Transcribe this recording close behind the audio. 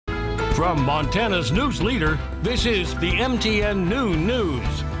From Montana's news leader, this is the MTN Noon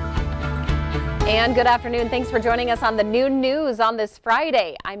News. And good afternoon. Thanks for joining us on the Noon News on this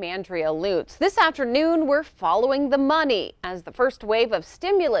Friday. I'm Andrea Lutz. This afternoon, we're following the money as the first wave of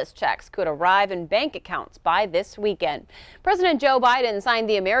stimulus checks could arrive in bank accounts by this weekend. President Joe Biden signed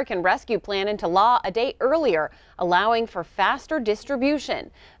the American Rescue Plan into law a day earlier, allowing for faster distribution.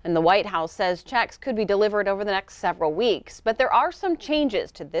 And the White House says checks could be delivered over the next several weeks. But there are some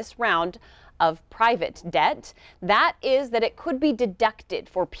changes to this round of private debt. That is that it could be deducted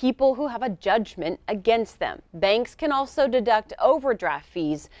for people who have a judgment against them. Banks can also deduct overdraft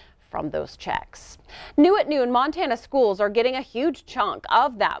fees from those checks. New at noon, Montana schools are getting a huge chunk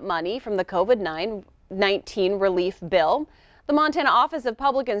of that money from the COVID-19 relief bill. The Montana Office of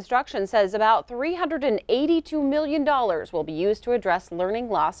Public Instruction says about $382 million will be used to address learning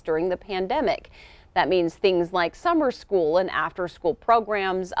loss during the pandemic. That means things like summer school and after-school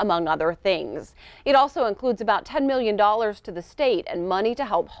programs, among other things. It also includes about $10 million to the state and money to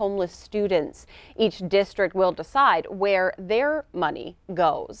help homeless students. Each district will decide where their money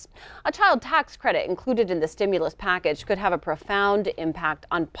goes. A child tax credit included in the stimulus package could have a profound impact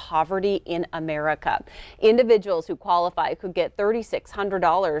on poverty in America. Individuals who qualify could get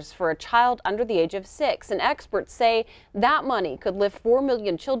 $3,600 for a child under the age of 6, and experts say that money could lift 4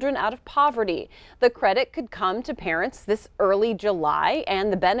 million children out of poverty. The credit could come to parents this early July,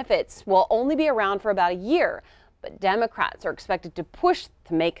 and the benefits will only be around for about a year. But Democrats are expected to push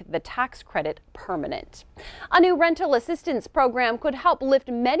to make the tax credit permanent. A new rental assistance program could help lift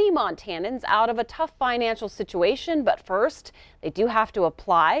many Montanans out of a tough financial situation. But first, they do have to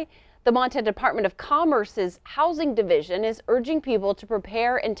apply. The Montana Department of Commerce's Housing Division is urging people to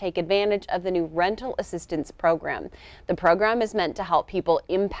prepare and take advantage of the new rental assistance program. The program is meant to help people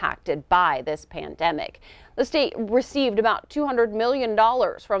impacted by this pandemic. The state received about $200 million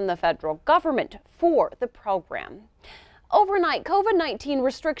from the federal government for the program. Overnight, COVID-19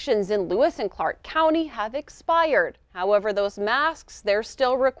 restrictions in Lewis and Clark County have expired. However, those masks, they're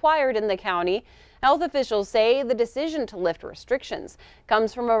still required in the county. Health officials say the decision to lift restrictions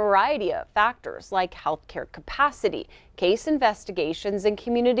comes from a variety of factors like healthcare capacity, case investigations, and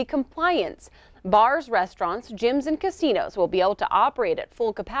community compliance. Bars, restaurants, gyms, and casinos will be able to operate at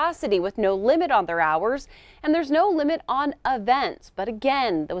full capacity with no limit on their hours, and there's no limit on events. But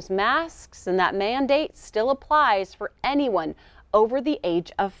again, those masks and that mandate still applies for anyone over the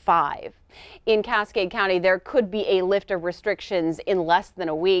age of 5. In Cascade County, there could be a lift of restrictions in less than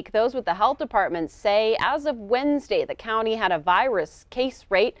a week. Those with the health department say as of Wednesday, the county had a virus case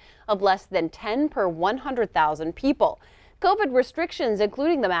rate of less than 10 per 100,000 people. COVID restrictions,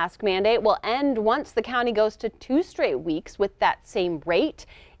 including the mask mandate, will end once the county goes to 2 straight weeks with that same rate.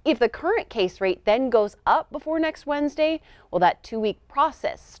 If the current case rate then goes up before next Wednesday, well, that 2-week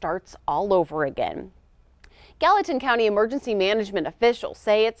process starts all over again. Gallatin County emergency management officials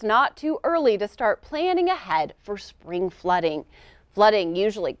say it's not too early to start planning ahead for spring flooding. Flooding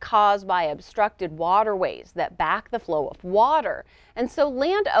usually caused by obstructed waterways that back the flow of water. And so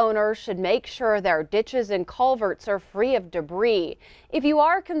landowners should make sure their ditches and culverts are free of debris. If you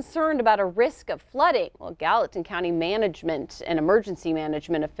are concerned about a risk of flooding, well, Gallatin County management and emergency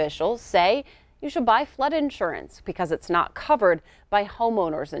management officials say you should buy flood insurance because it's not covered by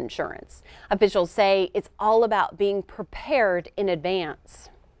homeowners insurance. Officials say it's all about being prepared in advance.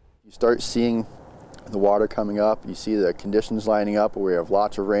 You start seeing the water coming up, you see the conditions lining up where we have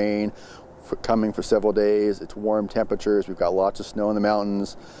lots of rain coming for several days, it's warm temperatures, we've got lots of snow in the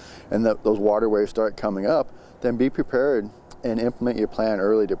mountains, and those waterways start coming up, then be prepared and implement your plan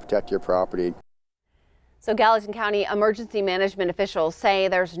early to protect your property. So Gallatin County emergency management officials say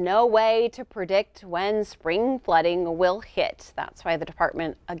there's no way to predict when spring flooding will hit. That's why the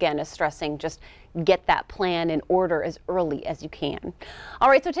department, again, is stressing just get that plan in order as early as you can. All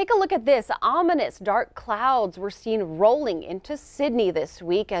right, so take a look at this. Ominous dark clouds were seen rolling into Sydney this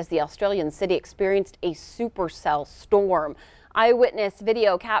week as the Australian city experienced a supercell storm. Eyewitness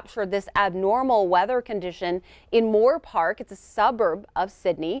video captured this abnormal weather condition in Moore Park. It's a suburb of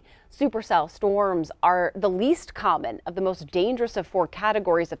Sydney. Supercell storms are the least common of the most dangerous of 4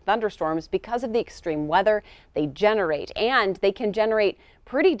 categories of thunderstorms because of the extreme weather they generate. And they can generate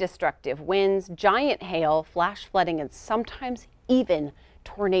pretty destructive winds, giant hail, flash flooding, and sometimes even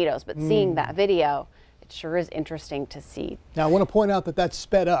tornadoes. But seeing that video, sure is interesting to see. Now, I want to point out that that's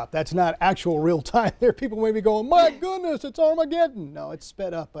sped up. That's not actual real time. There, people may be going, my goodness, it's Armageddon. No, it's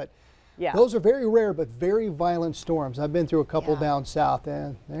sped up, but yeah, those are very rare but very violent storms. I've been through a couple down south,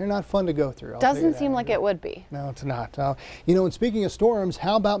 and they're not fun to go through. Doesn't seem like it would be. No, it's not. You know, and speaking of storms,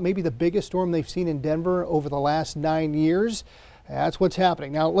 how about maybe the biggest storm they've seen in Denver over the last 9 years? That's what's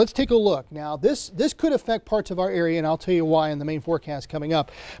happening. Now let's take a look. Now this could affect parts of our area, and I'll tell you why in the main forecast coming up.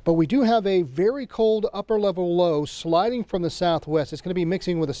 But we do have a very cold upper level low sliding from the southwest. It's going to be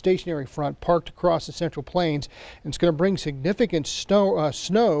mixing with a stationary front parked across the central plains, and it's going to bring significant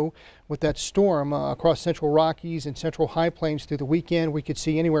snow with that storm across central Rockies and central high plains through the weekend. We could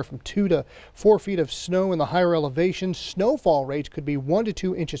see anywhere from 2 to 4 feet of snow in the higher elevations. Snowfall rates could be 1 to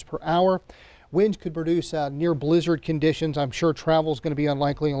 2 inches per hour. Winds could produce near blizzard conditions. I'm sure travel is going to be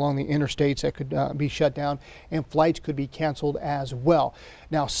unlikely along the interstates that could be shut down, and flights could be canceled as well.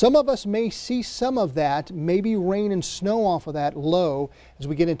 Now, some of us may see some of that, maybe rain and snow off of that low as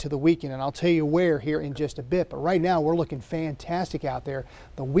we get into the weekend, and I'll tell you where here in just a bit. But right now, we're looking fantastic out there.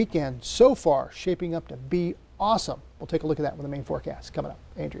 The weekend so far shaping up to be awesome. We'll take a look at that with the main forecast coming up.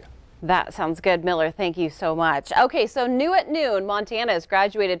 Andrea. That sounds good, Miller. Thank you so much. Okay, so new at noon, Montana has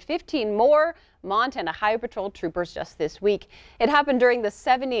graduated 15 more Montana Highway Patrol troopers just this week. It happened during the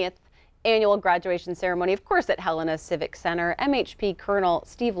 70th annual graduation ceremony, of course, at Helena Civic Center. MHP Colonel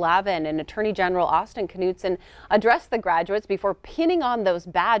Steve Lavin and Attorney General Austin Knudsen addressed the graduates before pinning on those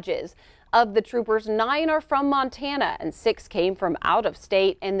badges. Of the troopers, 9 are from Montana and 6 came from out of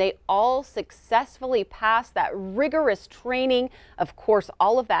state, and they all successfully passed that rigorous training. Of course,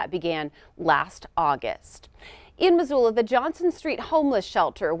 all of that began last August. In Missoula, the Johnson Street Homeless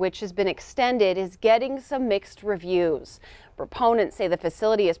Shelter, which has been extended, is getting some mixed reviews. Proponents say the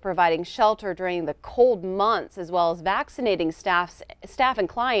facility is providing shelter during the cold months as well as vaccinating staff and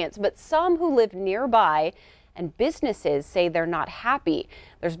clients, but some who live nearby and businesses say they're not happy.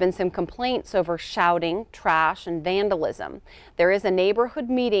 There's been some complaints over shouting, trash, and vandalism. There is a neighborhood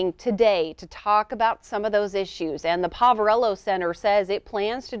meeting today to talk about some of those issues, and the Poverello Center says it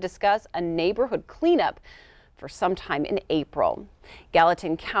plans to discuss a neighborhood cleanup for sometime in April.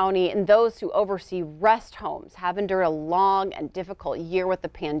 Gallatin County and those who oversee rest homes have endured a long and difficult year with the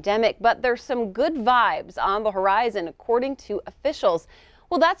pandemic, but there's some good vibes on the horizon, according to officials.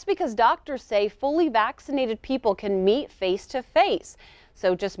 Well, that's because doctors say fully vaccinated people can meet face to face.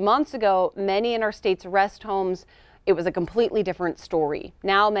 So just months ago, many in our state's rest homes, it was a completely different story.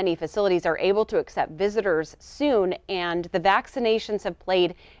 Now many facilities are able to accept visitors soon, and the vaccinations have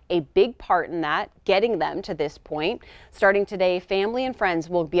played a big part in that, getting them to this point. Starting today, family and friends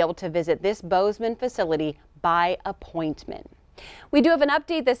will be able to visit this Bozeman facility by appointment. We do have an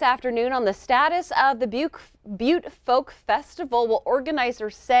update this afternoon on the status of the Butte Folk Festival. Well,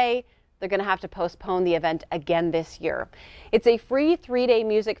 organizers say they're going to have to postpone the event again this year. It's a free 3-day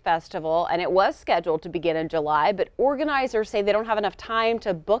music festival, and it was scheduled to begin in July, but organizers say they don't have enough time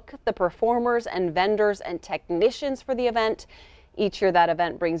to book the performers and vendors and technicians for the event. Each year that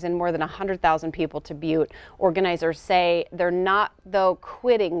event brings in more than 100,000 people to Butte. Organizers say they're not, though,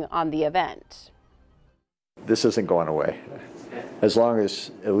 quitting on the event. This isn't going away.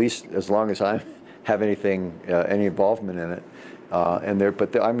 At least as long as I have any involvement in it,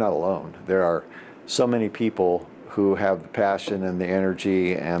 but I'm not alone. There are so many people who have the passion and the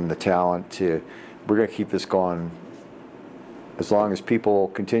energy and the talent we're going to keep this going as long as people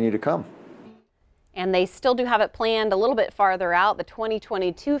continue to come. And they still do have it planned a little bit farther out. The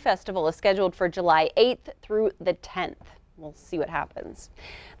 2022 festival is scheduled for July 8th through the 10th. We'll see what happens.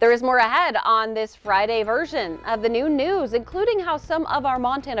 There is more ahead on this Friday version of the Noon News, including how some of our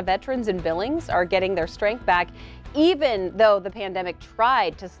Montana veterans in Billings are getting their strength back, even though the pandemic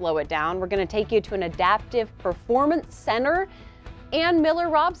tried to slow it down. We're going to take you to an adaptive performance center, and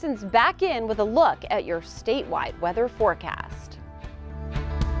Miller Robson's back in with a look at your statewide weather forecast.